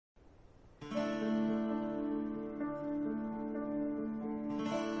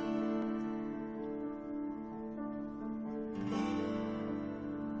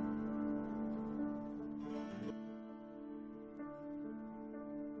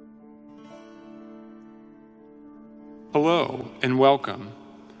Hello and welcome.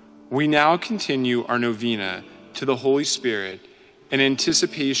 We now continue our novena to the Holy Spirit in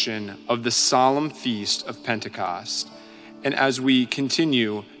anticipation of the solemn feast of Pentecost, and as we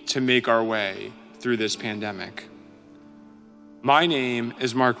continue to make our way through this pandemic. My name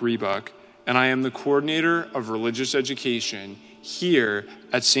is Mark Rebuck, and I am the coordinator of religious education here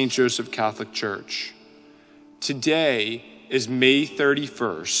at St. Joseph Catholic Church. Today is May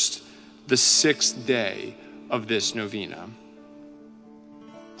 31st, the 6th day of this novena.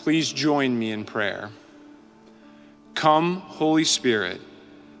 Please join me in prayer. Come, Holy Spirit,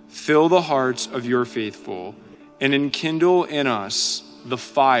 fill the hearts of your faithful and enkindle in us the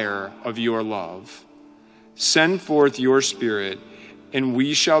fire of your love. Send forth your Spirit, and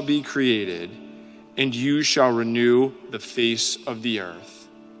we shall be created, and you shall renew the face of the earth.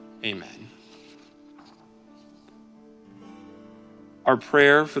 Amen. Our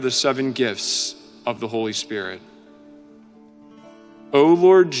prayer for the 7 gifts of the Holy Spirit. O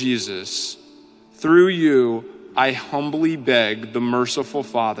Lord Jesus, through you I humbly beg the merciful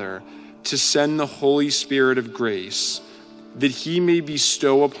Father to send the Holy Spirit of grace, that he may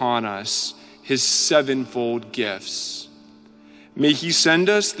bestow upon us his 7fold gifts. May he send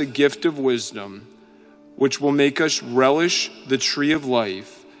us the gift of wisdom, which will make us relish the tree of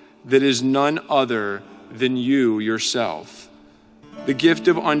life that is none other than you yourself, the gift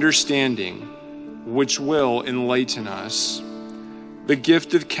of understanding, which will enlighten us, the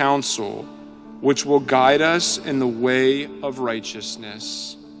gift of counsel, which will guide us in the way of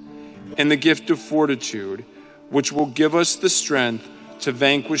righteousness, and the gift of fortitude, which will give us the strength to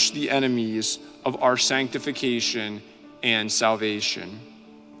vanquish the enemies of our sanctification and salvation.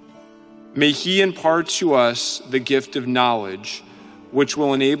 May he impart to us the gift of knowledge, which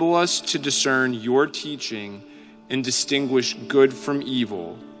will enable us to discern your teaching and distinguish good from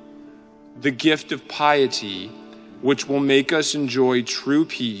evil, the gift of piety, which will make us enjoy true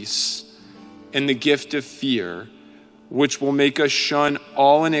peace, and the gift of fear, which will make us shun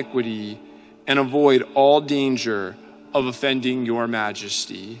all iniquity and avoid all danger of offending your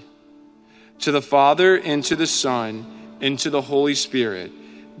majesty. To the Father, and to the Son, and to the Holy Spirit,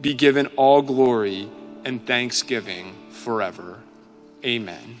 be given all glory and thanksgiving forever.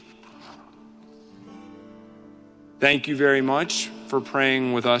 Amen. Thank you very much for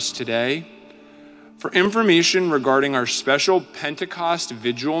praying with us today. For information regarding our special Pentecost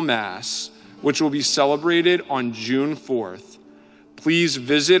Vigil Mass, which will be celebrated on June 4th, please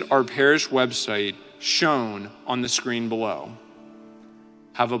visit our parish website shown on the screen below.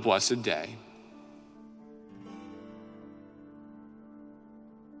 Have a blessed day.